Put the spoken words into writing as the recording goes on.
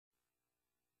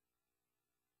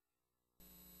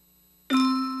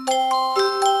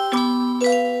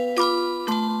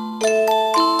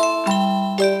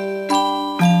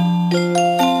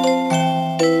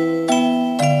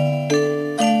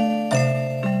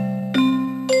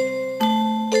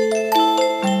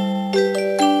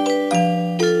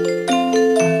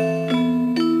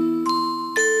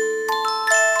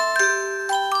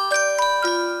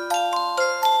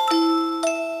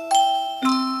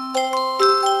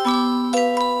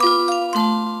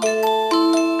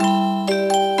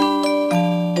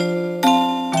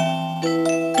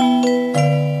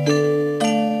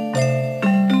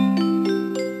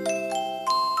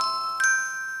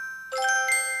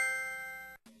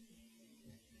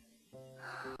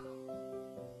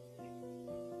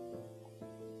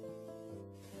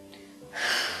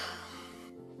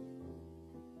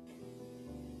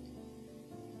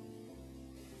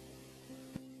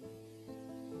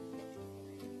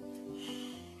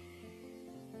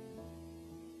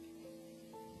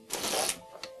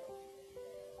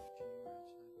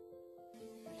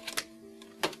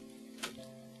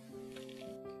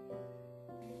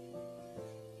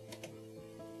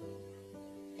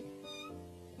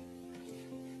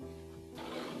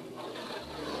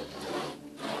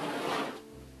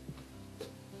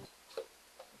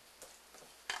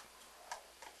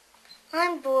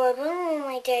I'm bored. When will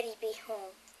my daddy be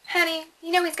home? Honey,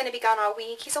 you know he's going to be gone all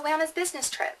week. He's away on his business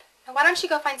trip. Now why don't you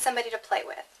go find somebody to play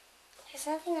with? There's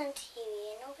nothing on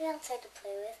TV and nobody outside to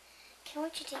play with. Can I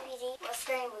watch a DVD or a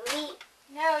scary movie?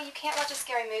 No, you can't watch a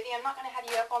scary movie. I'm not going to have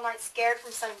you up all night scared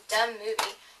from some dumb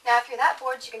movie. Now, if you're that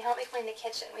bored, you can help me clean the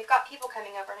kitchen. We've got people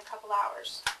coming over in a couple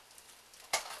hours.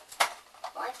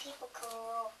 Why people come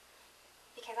over?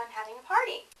 Because I'm having a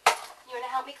party. You want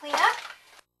to help me clean up?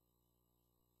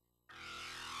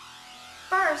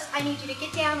 First, I need you to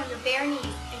get down on your bare knees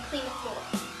and clean the floor.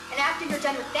 And after you're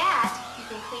done with that, you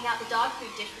can clean out the dog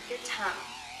food dish with your tongue.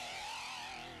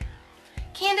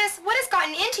 Candace, what has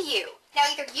gotten into you? Now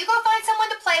either you go find someone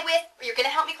to play with, or you're going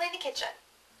to help me clean the kitchen.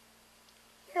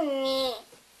 You're mean.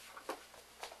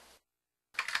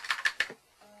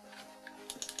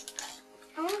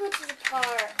 I want to go to the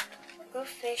park or go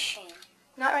fishing.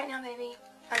 Not right now, baby.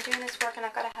 I'm doing this work and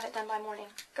I've got to have it done by morning.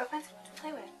 Go find someone to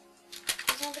play with.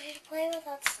 There's nobody to play with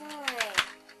outside.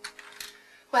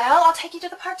 Well, I'll take you to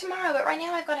the park tomorrow, but right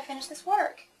now I've got to finish this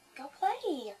work. Go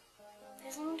play.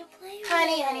 There's no one to play with.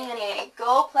 Honey.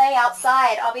 Go play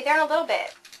outside. I'll be there in a little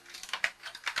bit.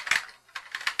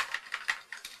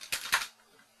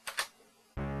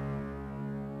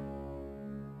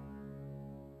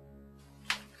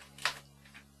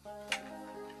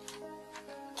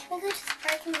 Can we go to the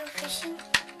park and go fishing?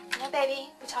 No, baby.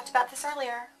 We talked about this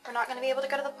earlier. We're not going to be able to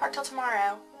go to the park till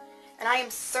tomorrow. And I am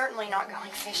certainly not going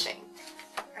fishing.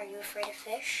 Are you afraid of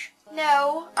fish?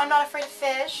 No, I'm not afraid of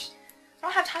fish. I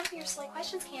don't have time for your silly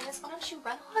questions, Candace. Why don't you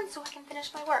run on so I can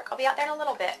finish my work? I'll be out there in a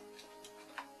little bit.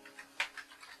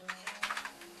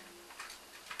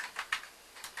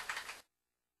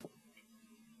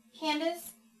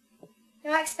 Candace,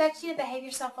 now I expect you to behave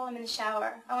yourself while I'm in the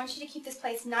shower. I want you to keep this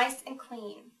place nice and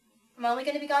clean. I'm only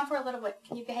going to be gone for a little bit.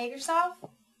 Can you behave yourself?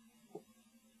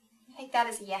 Take that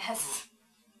as a yes.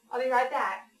 I'll be right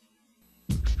back.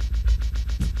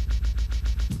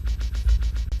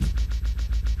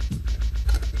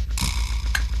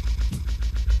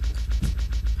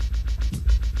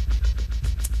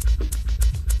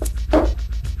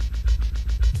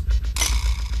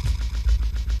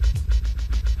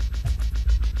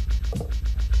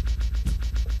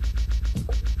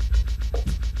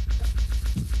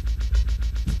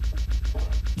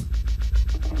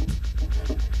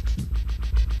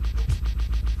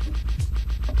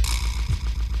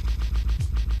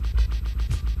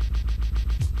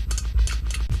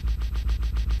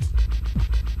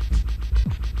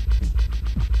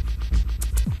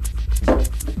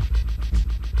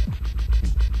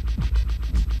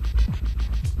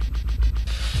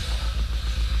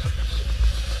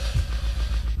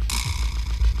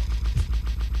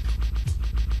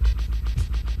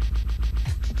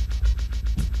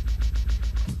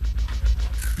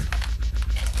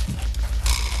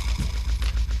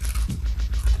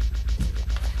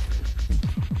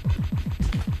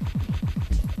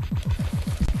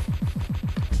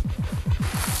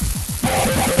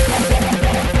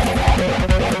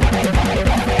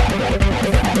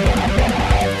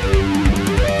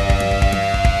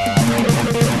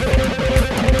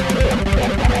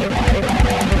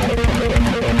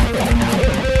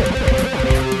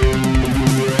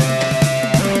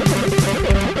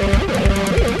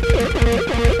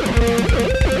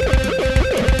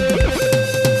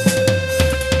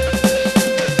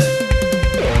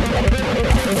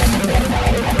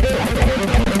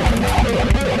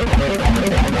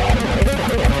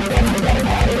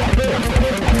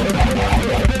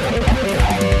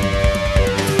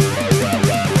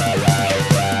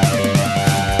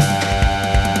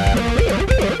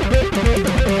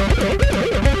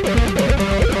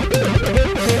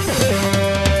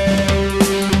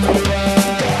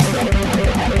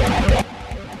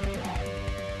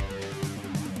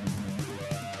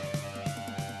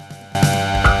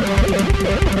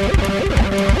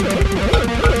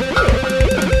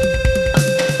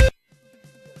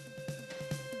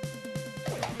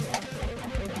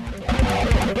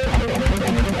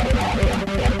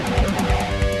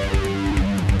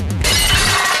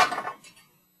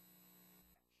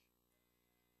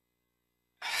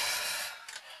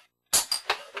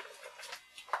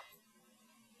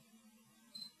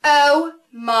 Oh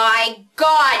my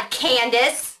God,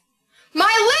 Candace! My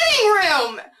living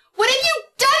room! What have you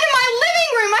done to my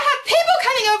living room? I have people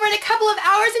coming over in a couple of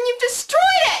hours and you've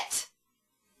destroyed it!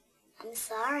 I'm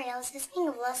sorry, I was just being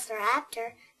a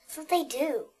velociraptor. That's what they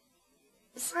do.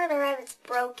 I'm sorry the rabbit's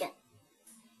broken.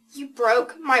 You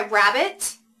broke my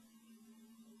rabbit?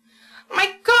 My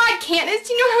God, Candace,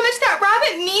 do you know how much that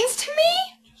rabbit means to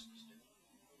me?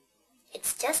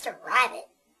 It's just a rabbit.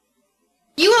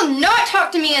 You will not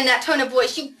talk to me in that tone of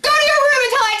voice. You go to your room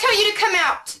until I tell you to come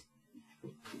out.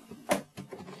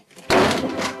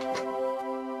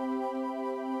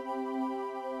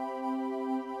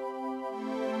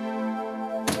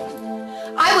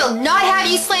 I will not have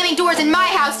you slamming doors in my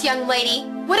house, young lady.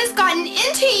 What has gotten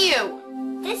into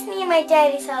you? This is me and my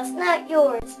daddy's house, not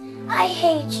yours. I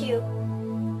hate you.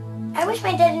 I wish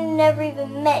my daddy never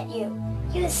even met you.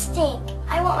 You stink.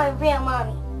 I want my real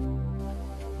mommy.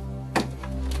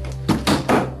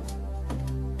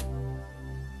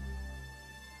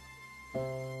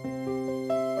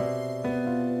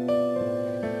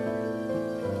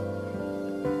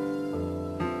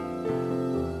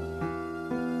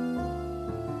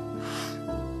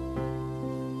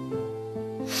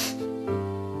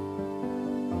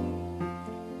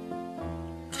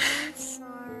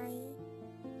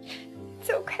 It's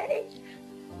okay.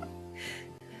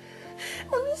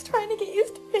 I'm just trying to get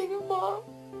used to being a mom.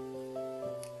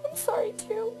 I'm sorry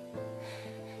too.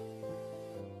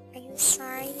 Are you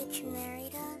sorry that you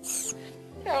married us?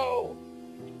 No.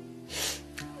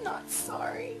 I'm not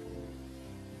sorry.